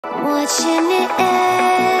Watching it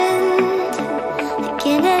end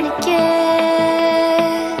again and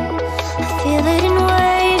again. I feel it in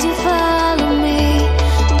waves, you follow me,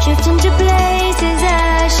 drifting to places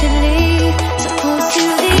I should leave. So close to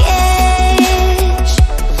the edge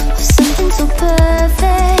of something so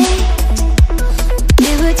perfect. We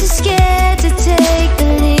were too scared to take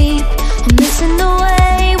the leap. I'm missing the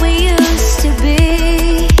way we used to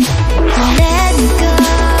be. Let me go.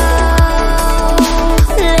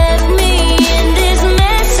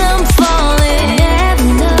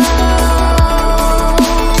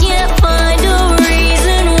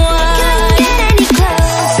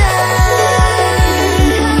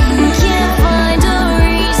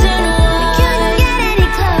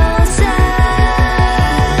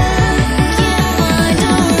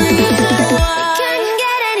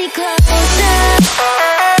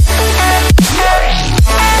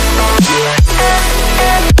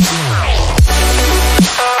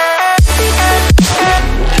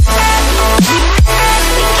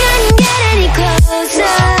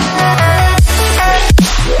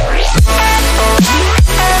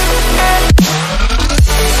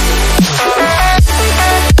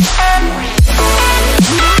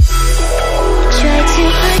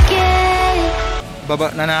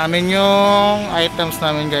 Baba na namin yung items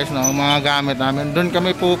namin guys, no? Mga gamit namin. Doon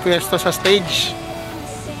kami pupwesto sa stage.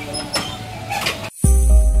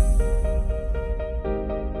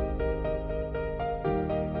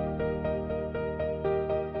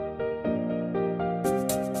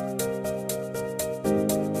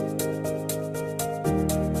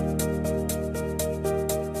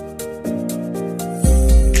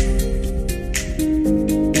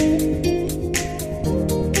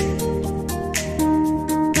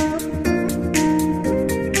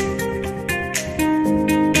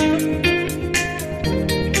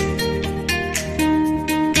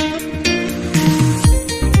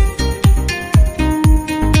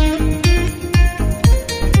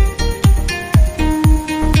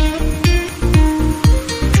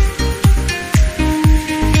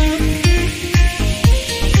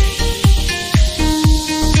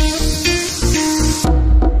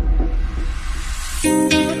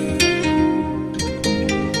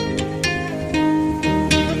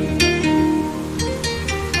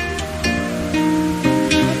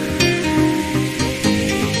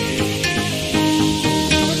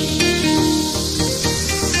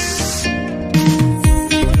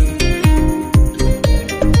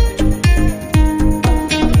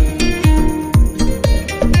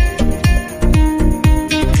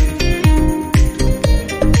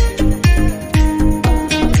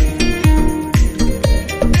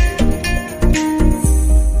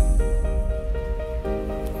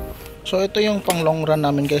 So ito yung pang long run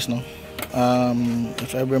namin guys, no.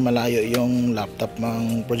 If ever malayo yung laptop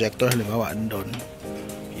ng projector, halimbawa andon.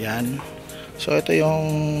 Yan. So ito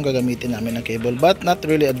yung gagamitin namin na cable, but not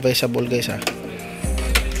really advisable guys ha.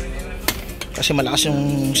 Kasi malakas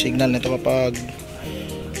yung signal nito kapag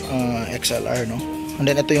XLR, no. And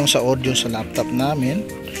then ito yung sa audio sa laptop namin.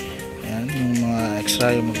 Yan, yung mga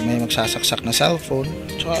extra, yung may magsasaksak na cellphone.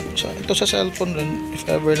 So ito sa cellphone rin, if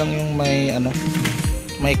ever lang yung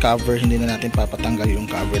may cover, hindi na natin papatanggal yung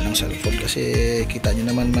cover ng cellphone kasi kita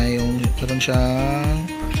nyo naman meron siyang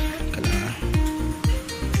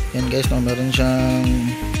yan guys, no, meron siyang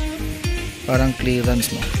parang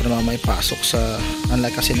clearance, no, para may pasok sa,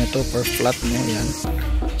 unlike kasi nito per flat, no. Yan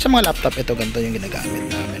sa mga laptop, ito ganito yung ginagamit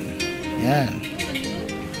namin. Yan,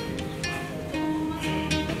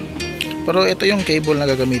 pero ito yung cable na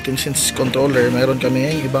gagamitin since controller, meron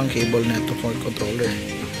kami yung ibang cable na ito for controller.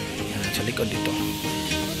 Yan, sa likod dito.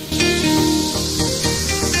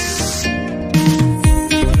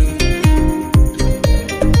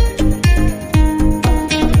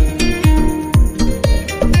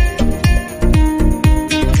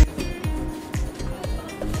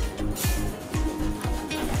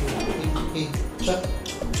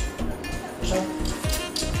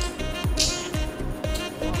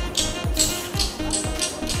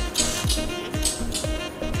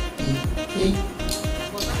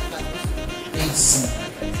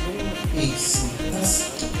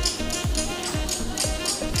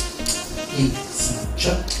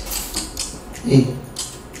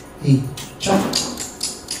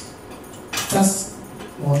 Test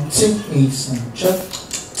 1 2 ace and check.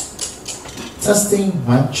 Testing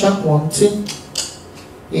mic check 1 2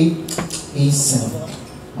 8 ace and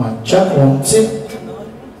mic check 1 2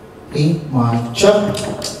 8 mic check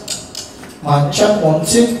 1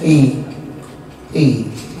 2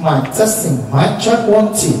 8 mic testing mic check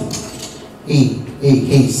 1 2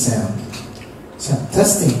 8 ace and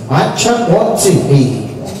testing mic check 1 2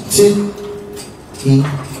 8 1 2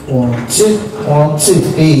 8 1, 2, 1,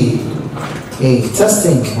 2. Hey, hey,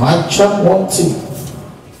 testing. Mic check, 1, 2.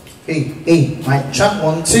 Hey, hey, mic check,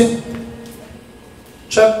 1, 2.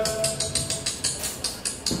 Check.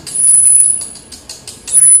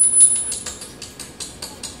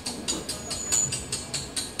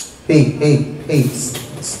 Hey, hey, hey.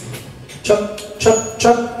 Chuck, chuck,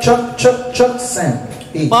 chuck, chuck, chuck, chuck, Sam.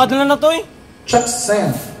 Hey. Bakit na to eh? Chuck,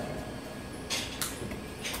 Sam.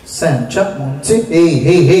 Sam, check, 1, 2. Hey,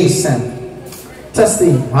 hey, hey, Sam.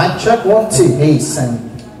 Testing. Mic check, 1, 2. Hey, Sam.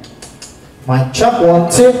 Mic check, 1,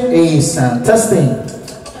 2. Hey, Sam. Testing.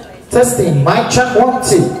 Testing. Mic check, 1,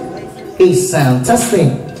 2. Hey, Sam.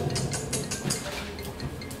 Testing.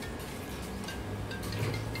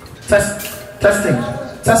 Testing.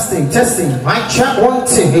 Testing. Testing. Mic check, 1,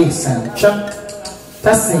 2. Hey, Sam. Check.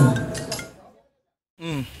 Testing.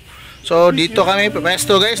 So dito kami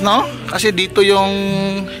pepesto guys, no? Kasi dito yung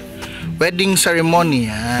wedding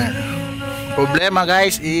ceremony. Yan. Problema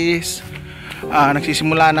guys is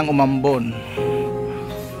nagsisimula ng umambon.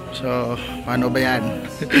 So paano ba yan?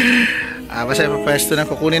 Basta pepesto na,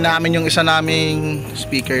 kukunin namin yung isa naming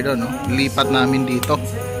speaker doon, no? Lipat namin dito.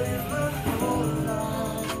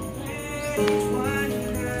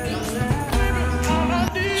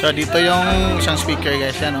 So dito yung isang speaker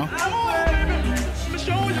guys, yan, no?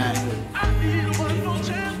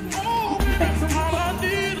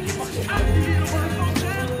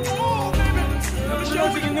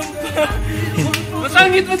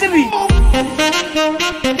 Masangit mo sir eh.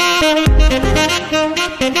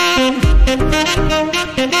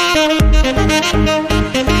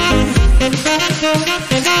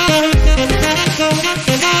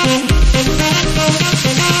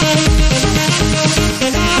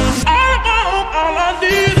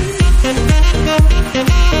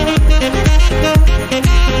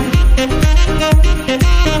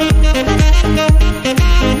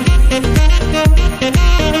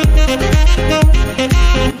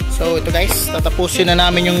 So ito guys, tatapusin na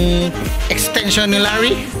namin yung extension ni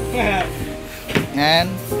Larry. Yan.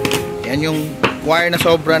 Yan yung wire na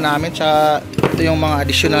sobra namin. Tsaka ito yung mga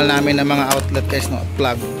additional namin na mga outlet guys, no?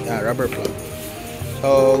 Plug, rubber plug.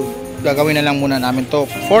 So gagawin na lang muna namin to.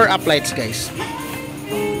 4 uplights guys.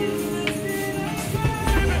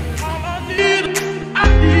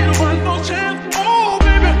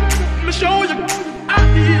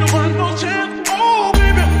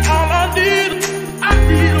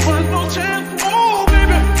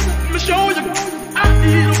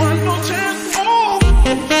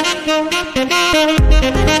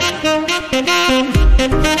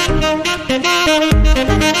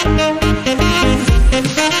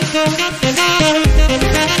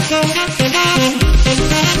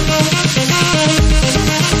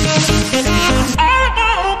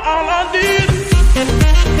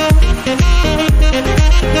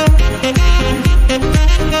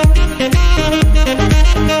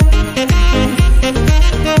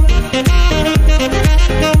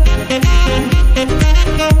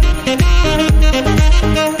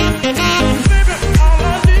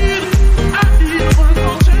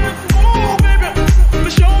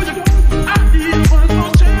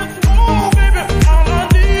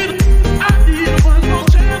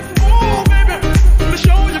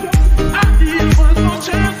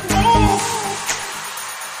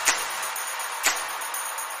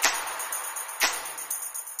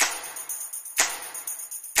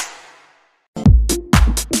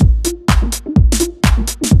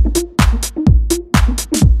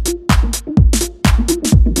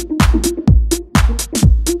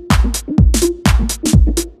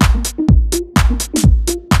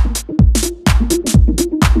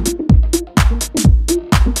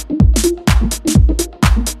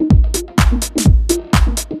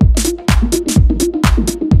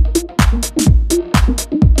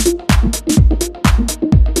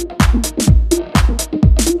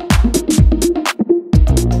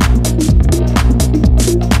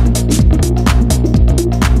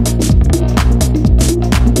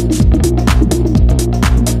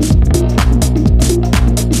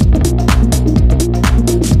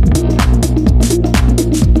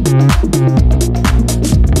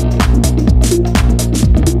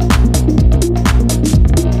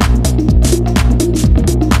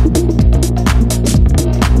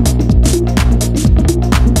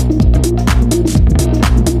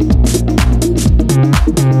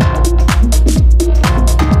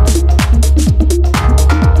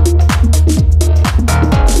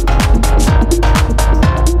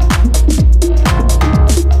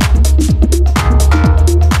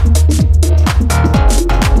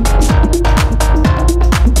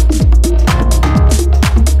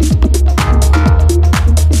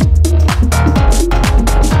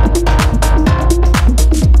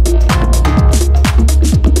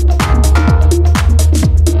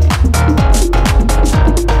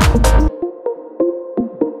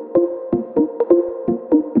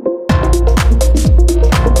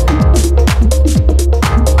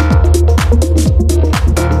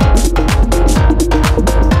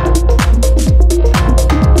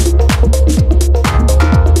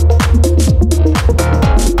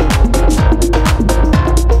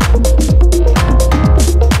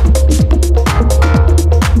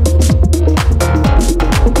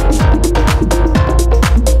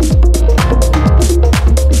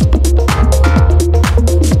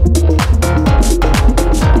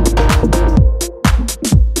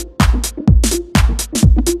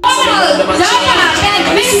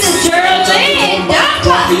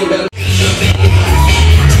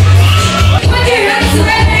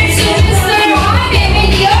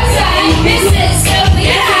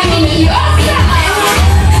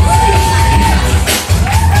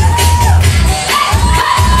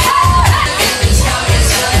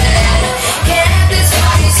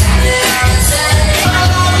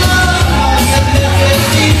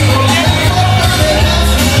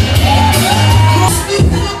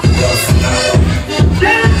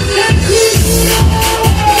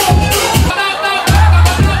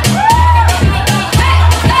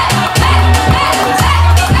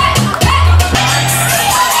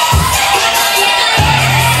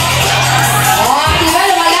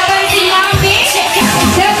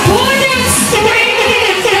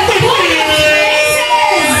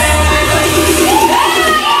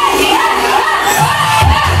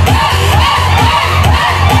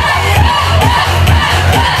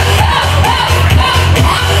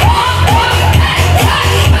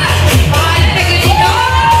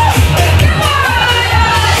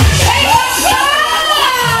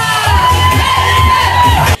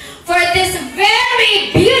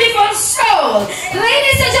 world.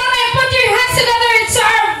 Ladies and gentlemen, put your hands together. It's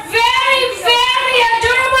our very, very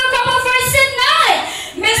adorable couple for tonight,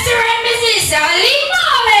 Mr. and Mrs. Ali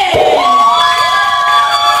Male.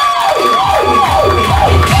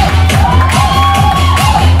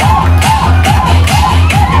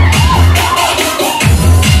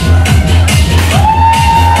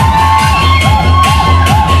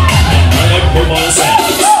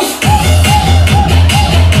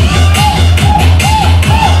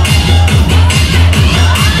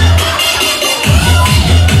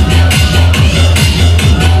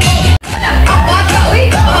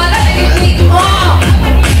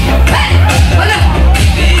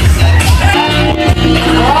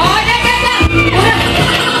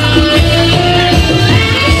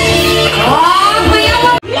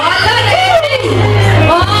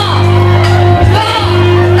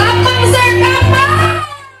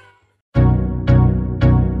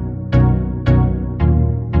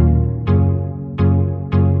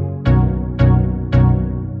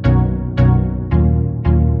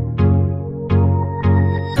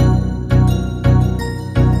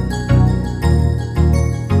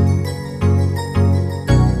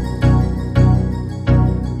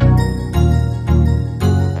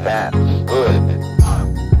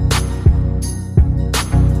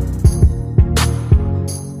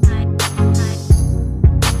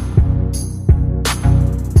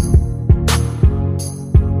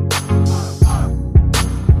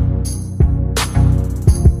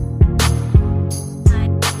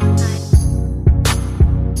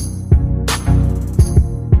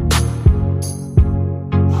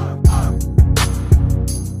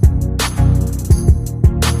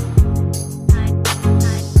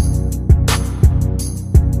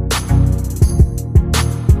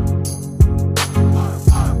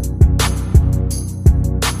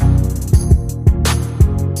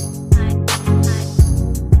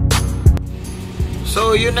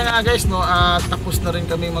 So yun na nga guys, no, tapos na rin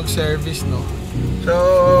kami mag-service, no.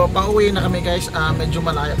 So pauwi na kami guys. Medyo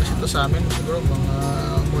malayo kasi ito sa amin, siguro mga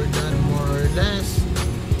more less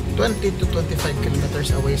 20 to 25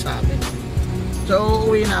 kilometers away sa amin. So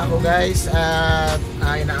uwi na ako guys at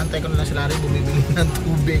inaantay ko na lang si Larry bumibili ng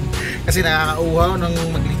tubig kasi nakakauhaw nang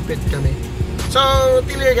magligpit kami. So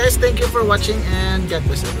till here guys, thank you for watching and God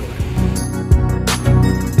bless everyone.